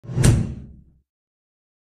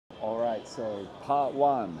So part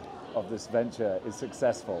one of this venture is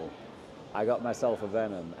successful. I got myself a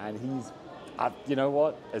Venom, and you know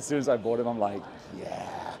what? As soon as I bought him, I'm like,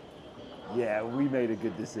 yeah, we made a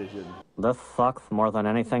good decision. This sucks more than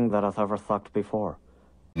anything that has ever sucked before.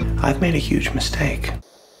 I've made a huge mistake.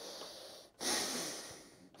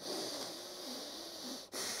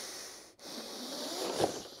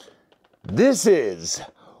 This is,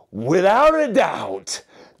 without a doubt,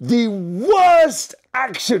 the worst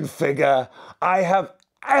action figure I have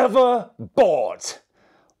ever bought.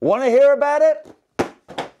 Want to hear about it?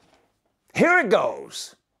 Here it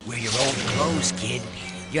goes. Wear your old clothes, kid.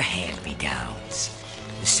 Your hand-me-downs.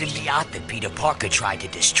 The symbiote that Peter Parker tried to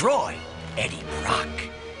destroy, Eddie Brock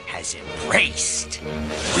has embraced.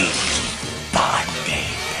 We bonded.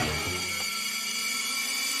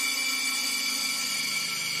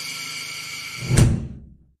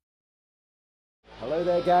 Hello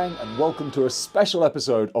there, gang, and welcome to a special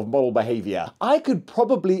episode of Model Behavior. I could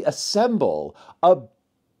probably assemble a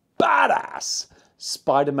badass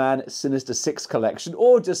Spider-Man Sinister Six collection,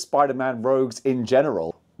 or just Spider-Man Rogues in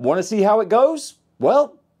general. Want to see how it goes?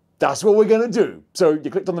 Well, that's what we're gonna do. So you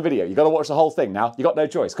clicked on the video, you gotta watch the whole thing now. You got no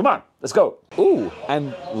choice. Come on, let's go. Ooh,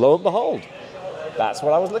 and lo and behold, that's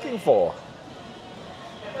what I was looking for.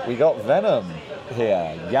 We got Venom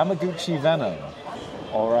here, Yamaguchi Venom.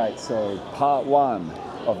 All right, so part one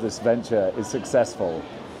of this venture is successful.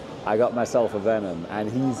 I got myself a Venom,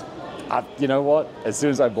 and you know what? As soon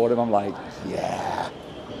as I bought him, I'm like, yeah,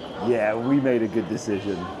 we made a good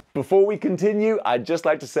decision. Before we continue, I'd just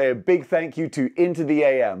like to say a big thank you to Into the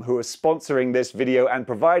AM, who are sponsoring this video and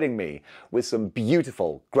providing me with some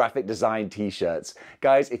beautiful graphic design t-shirts.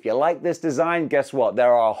 Guys, if you like this design, guess what?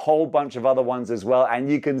 There are a whole bunch of other ones as well,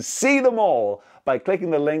 and you can see them all by clicking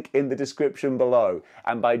the link in the description below.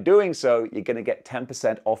 And by doing so, you're gonna get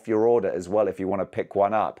 10% off your order as well if you wanna pick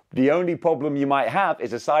one up. The only problem you might have is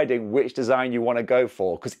deciding which design you wanna go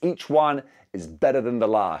for, because each one is better than the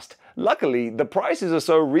last. Luckily, the prices are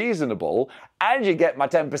so reasonable, and you get my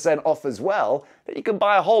 10% off as well, that you can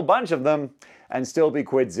buy a whole bunch of them and still be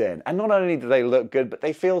quids in. And not only do they look good, but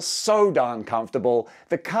they feel so darn comfortable.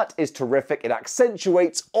 The cut is terrific, it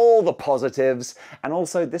accentuates all the positives, and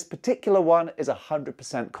also this particular one is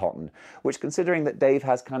 100% cotton, which, considering that Dave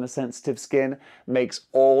has kind of sensitive skin, makes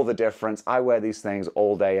all the difference. I wear these things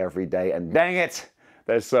all day, every day, and dang it,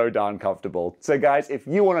 they're so darn comfortable. So guys, if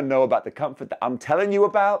you want to know about the comfort that I'm telling you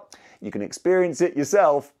about, you can experience it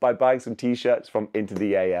yourself by buying some t-shirts from Into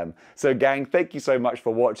the AM. So gang, thank you so much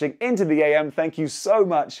for watching. Into the AM, thank you so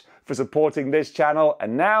much for supporting this channel.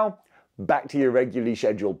 And now, back to your regularly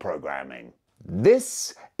scheduled programming.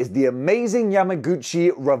 This is the amazing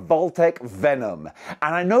Yamaguchi Revoltech Venom.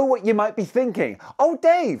 And I know what you might be thinking. Oh,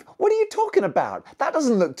 Dave, what are you talking about? That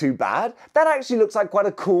doesn't look too bad. That actually looks like quite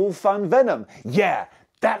a cool, fun Venom. Yeah,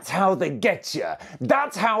 that's how they get you.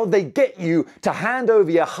 That's how they get you to hand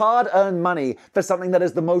over your hard-earned money for something that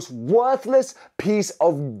is the most worthless piece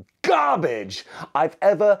of garbage I've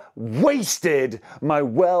ever wasted my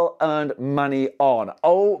well-earned money on.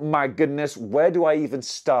 Oh my goodness, where do I even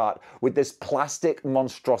start with this plastic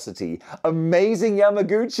monstrosity? Amazing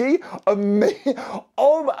Yamaguchi?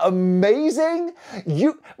 Amazing?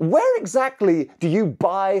 Where exactly do you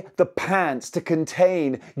buy the pants to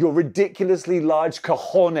contain your ridiculously large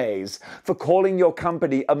cojones for calling your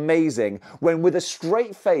company amazing, when with a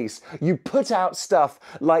straight face you put out stuff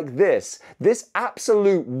like this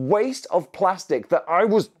absolute waste of plastic that I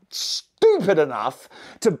was stupid enough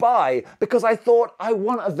to buy because I thought I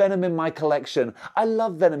want a Venom in my collection. I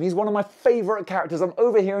love Venom. He's one of my favorite characters. I'm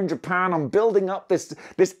over here in Japan. I'm building up this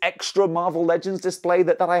extra Marvel Legends display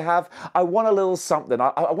that I have. I want a little something.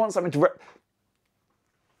 I want something to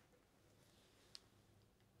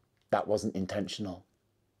That wasn't intentional.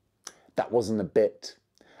 That wasn't a bit.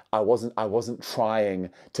 I wasn't trying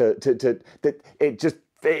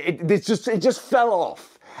it just fell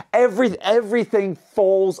off. Everything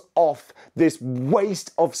falls off this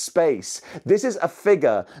waste of space. This is a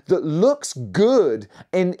figure that looks good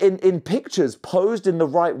in pictures posed in the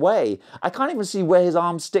right way. I can't even see where his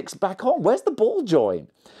arm sticks back on. Where's the ball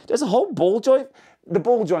joint? There's a whole ball joint. The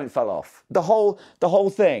ball joint fell off. The whole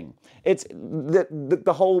thing. It's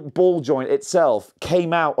the whole ball joint itself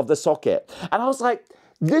came out of the socket. And I was like,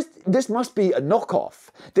 this must be a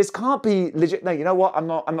knockoff. This can't be legit. No, you know what? I'm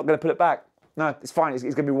not going to put it back. No, it's fine. It's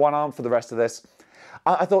going to be one arm for the rest of this.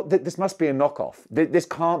 I thought that this must be a knockoff. This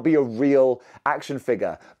can't be a real action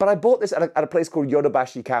figure. But I bought this at a place called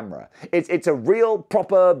Yodobashi Camera. It's a real,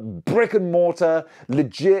 proper, brick and mortar,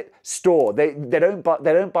 legit store. They don't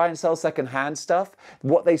buy and sell second-hand stuff.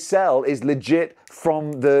 What they sell is legit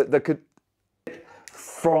from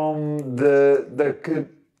from the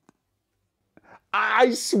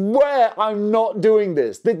I swear I'm not doing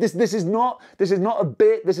this. This is not a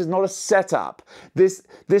bit. This is not a setup. This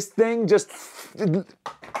thing just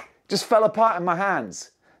fell apart in my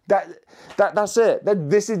hands. That's it.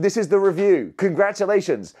 This is the review.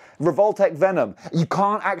 Congratulations, Revoltech Venom. You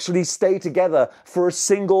can't actually stay together for a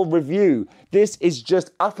single review. This is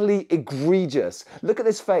just utterly egregious. Look at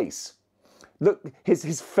this face. Look,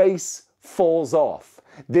 his face falls off.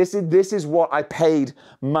 This is what I paid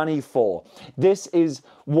money for. This is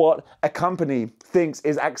what a company thinks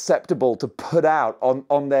is acceptable to put out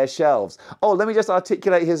on their shelves. Oh, let me just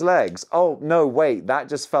articulate his legs. Oh, no, wait, that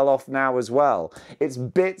just fell off now as well. It's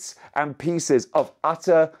bits and pieces of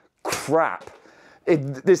utter crap.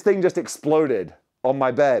 This thing just exploded on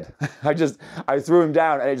my bed. I threw him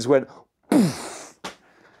down and it just went poof.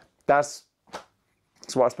 That's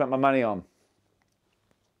what I spent my money on.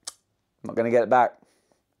 I'm not going to get it back.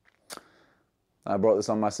 I brought this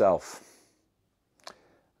on myself.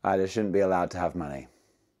 I just shouldn't be allowed to have money.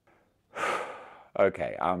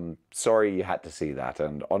 Okay, I'm sorry you had to see that,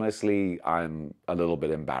 and honestly, I'm a little bit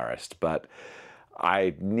embarrassed, but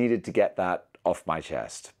I needed to get that off my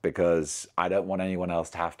chest because I don't want anyone else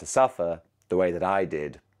to have to suffer the way that I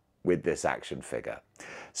did with this action figure.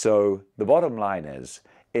 So the bottom line is,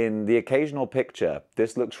 in the occasional picture,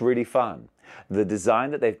 this looks really fun. The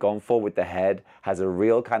design that they've gone for with the head has a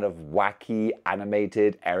real kind of wacky,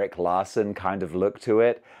 animated, Eric Larson kind of look to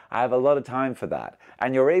it. I have a lot of time for that.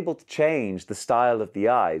 And you're able to change the style of the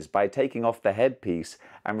eyes by taking off the headpiece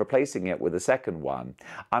and replacing it with a second one.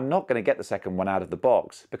 I'm not going to get the second one out of the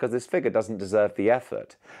box because this figure doesn't deserve the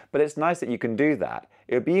effort. But it's nice that you can do that.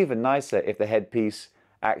 It would be even nicer if the headpiece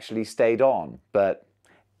actually stayed on, but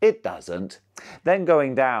it doesn't. Then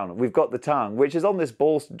going down, we've got the tongue, which is on this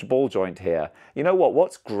ball joint here. You know what?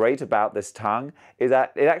 What's great about this tongue is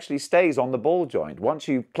that it actually stays on the ball joint. Once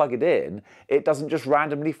you plug it in, it doesn't just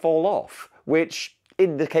randomly fall off, which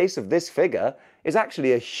in the case of this figure is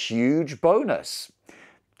actually a huge bonus.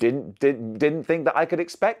 Didn't think that I could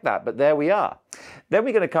expect that, but there we are. Then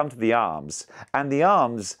we're going to come to the arms, and the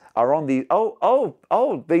arms are on the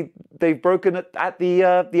they've broken at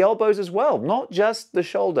the elbows as well, not just the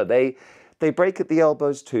shoulder. They break at the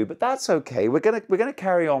elbows too, but that's okay. We're gonna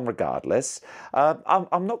carry on regardless.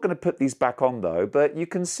 I'm not going to put these back on though, but you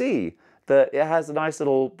can see that it has a nice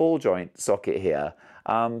little ball joint socket here.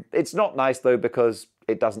 It's not nice though because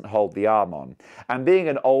it doesn't hold the arm on. And being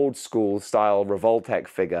an old school style Revoltech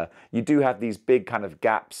figure, you do have these big kind of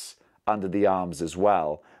gaps under the arms as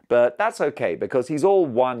well. But that's okay because he's all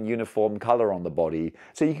one uniform color on the body,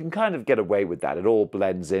 so you can kind of get away with that. It all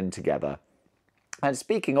blends in together. And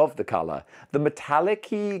speaking of the color, the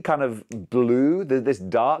metallic-y kind of blue, this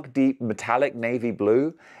dark, deep metallic navy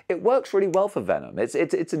blue, it works really well for Venom. It's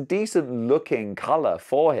a decent looking color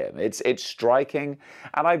for him. It's striking,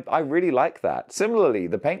 and I really like that. Similarly,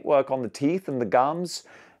 the paintwork on the teeth and the gums,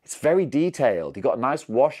 it's very detailed. You've got a nice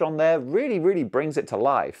wash on there, really brings it to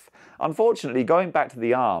life. Unfortunately, going back to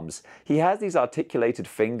the arms, he has these articulated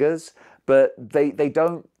fingers, but they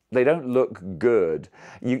don't look good.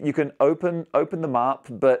 You can open them up,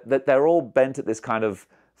 but they're all bent at this kind of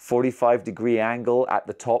 45-degree angle at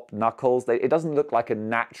the top knuckles. It doesn't look like a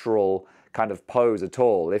natural kind of pose at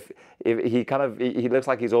all. If he looks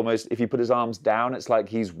like he's almost, if you put his arms down, it's like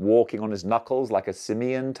he's walking on his knuckles like a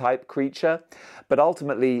simian type creature. But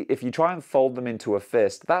ultimately, if you try and fold them into a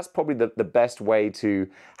fist, that's probably the best way to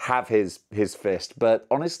have his fist. But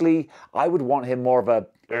honestly, I would want him more of a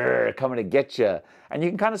coming to get you. And you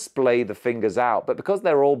can kind of splay the fingers out, but because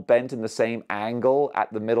they're all bent in the same angle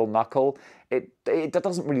at the middle knuckle, it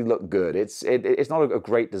doesn't really look good. It's not a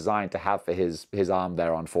great design to have for his arm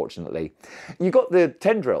there, unfortunately. You got the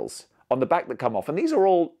tendrils on the back that come off, and these are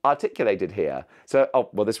all articulated here. So, oh,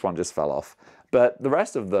 well, this one just fell off. But the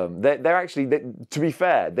rest of them, they're actually, to be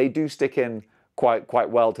fair, they do stick in quite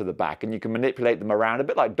well to the back, and you can manipulate them around a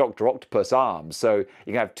bit like Dr. Octopus arms. So you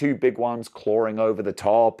can have two big ones clawing over the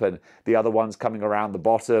top and the other ones coming around the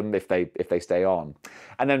bottom if they stay on.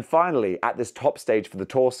 And then finally, at this top stage for the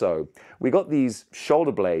torso, we got these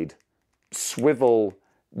shoulder blade swivel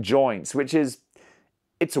joints, which is,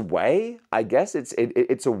 it's a way, I guess, it's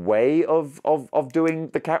a way of doing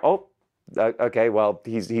the okay, well,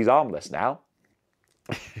 he's armless now.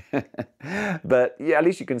 But yeah, at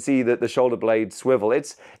least you can see that the shoulder blade swivel.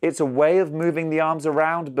 It's a way of moving the arms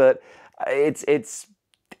around, but it's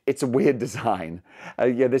a weird design.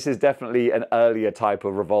 Yeah, this is definitely an earlier type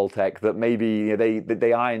of Revoltech that maybe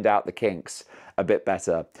they ironed out the kinks a bit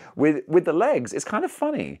better. With the legs, it's kind of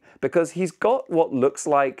funny because he's got what looks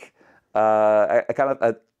like a kind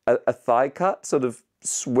of a thigh cut sort of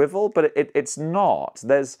swivel, but it's not.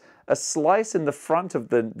 There's a slice in the front of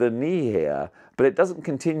the knee here, but it doesn't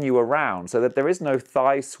continue around, so that there is no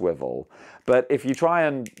thigh swivel. But if you try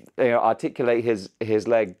and articulate his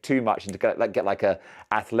leg too much and to get like a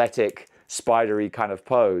athletic, spidery kind of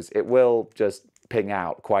pose, it will just ping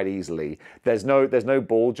out quite easily. There's no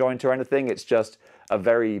ball joint or anything. It's just a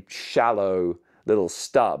very shallow little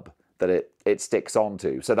stub that it sticks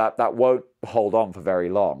onto, so that won't hold on for very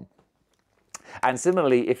long. And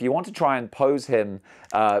similarly, if you want to try and pose him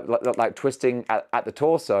like twisting at the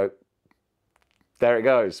torso, there it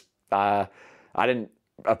goes. I didn't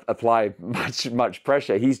apply much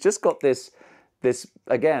pressure. He's just got this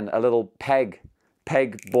again, a little peg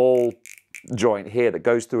ball joint here that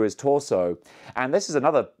goes through his torso. And this is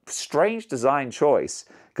another strange design choice,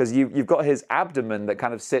 because you've got his abdomen that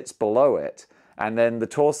kind of sits below it, and then the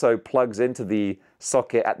torso plugs into the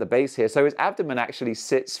socket at the base here. So his abdomen actually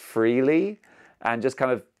sits freely and just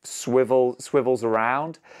kind of swivels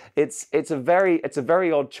around. It's a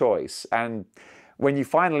very odd choice. And when you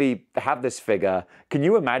finally have this figure, can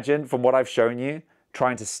you imagine, from what I've shown you,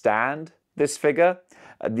 trying to stand this figure?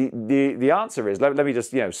 The answer is, let me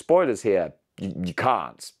just, spoilers here. You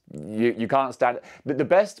can't. You can't stand it.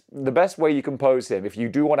 The best way you can pose him, if you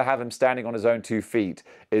do want to have him standing on his own 2 feet,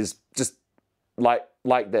 is just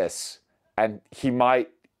like this, and he might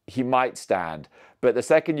stand. But the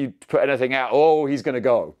second you put anything out, oh, he's going to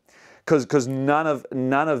go, because none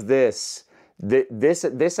of this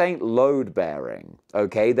ain't load bearing.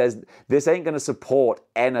 Okay, this ain't going to support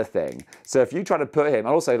anything. So if you try to put him, and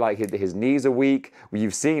also like his knees are weak.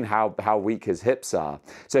 You've seen how weak his hips are.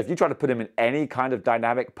 So if you try to put him in any kind of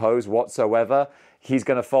dynamic pose whatsoever, he's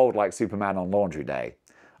going to fold like Superman on laundry day.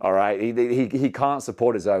 All right, he can't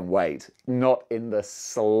support his own weight, not in the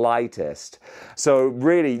slightest. So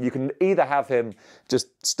really, you can either have him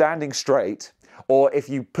just standing straight, or if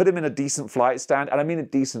you put him in a decent flight stand, and I mean a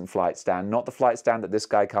decent flight stand, not the flight stand that this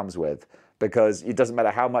guy comes with, because it doesn't matter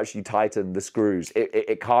how much you tighten the screws,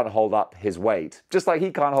 it can't hold up his weight, just like he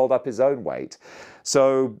can't hold up his own weight.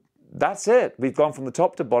 So that's it. We've gone from the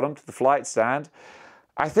top to bottom to the flight stand.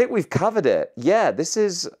 I think we've covered it. Yeah, this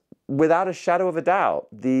is, without a shadow of a doubt,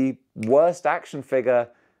 the worst action figure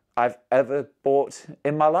I've ever bought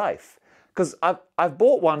in my life. Because I've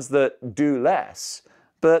bought ones that do less,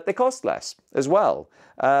 but they cost less as well.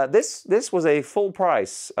 This was a full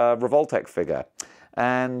price Revoltech figure.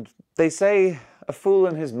 And they say a fool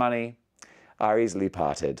and his money are easily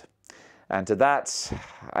parted. And to that,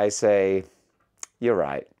 I say, you're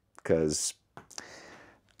right, because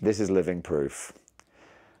this is living proof.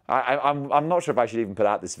 I'm not sure if I should even put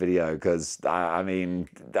out this video, because I mean,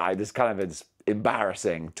 this kind of is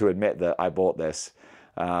embarrassing to admit that I bought this.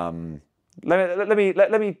 Let me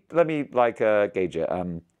like gauge it.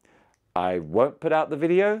 I won't put out the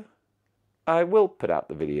video. I will put out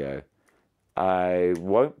the video. I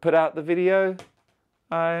won't put out the video.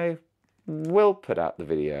 I will put out the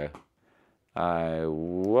video. I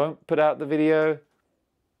won't put out the video.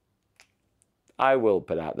 I will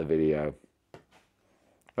put out the video.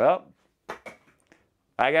 Well,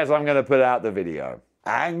 I guess I'm going to put out the video.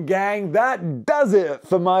 And gang, that does it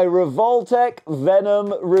for my Revoltech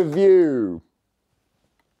Venom review.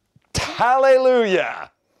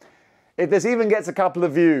 Hallelujah! If this even gets a couple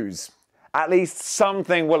of views, at least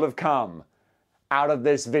something will have come out of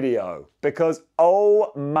this video. Because,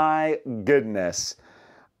 oh my goodness,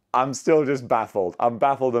 I'm still just baffled. I'm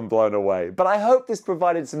baffled and blown away. But I hope this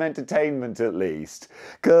provided some entertainment at least,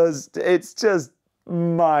 because it's just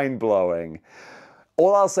mind-blowing.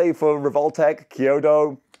 All I'll say for Revoltech,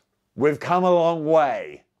 Kyoto, we've come a long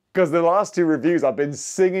way. Because the last 2 reviews I've been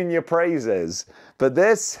singing your praises. But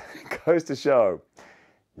this goes to show,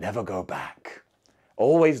 never go back.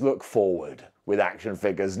 Always look forward with action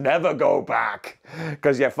figures. Never go back.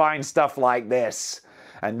 Because you find stuff like this.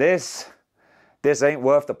 And this ain't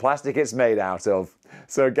worth the plastic it's made out of.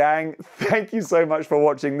 So gang, thank you so much for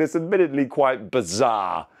watching this admittedly quite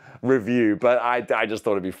bizarre review, but I just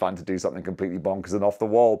thought it'd be fun to do something completely bonkers and off the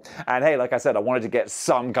wall. And hey, like I said, I wanted to get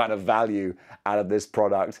some kind of value out of this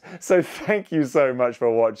product. So thank you so much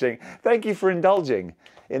for watching. Thank you for indulging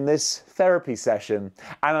in this therapy session.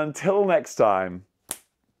 And until next time,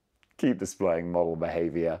 keep displaying model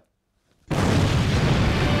behavior.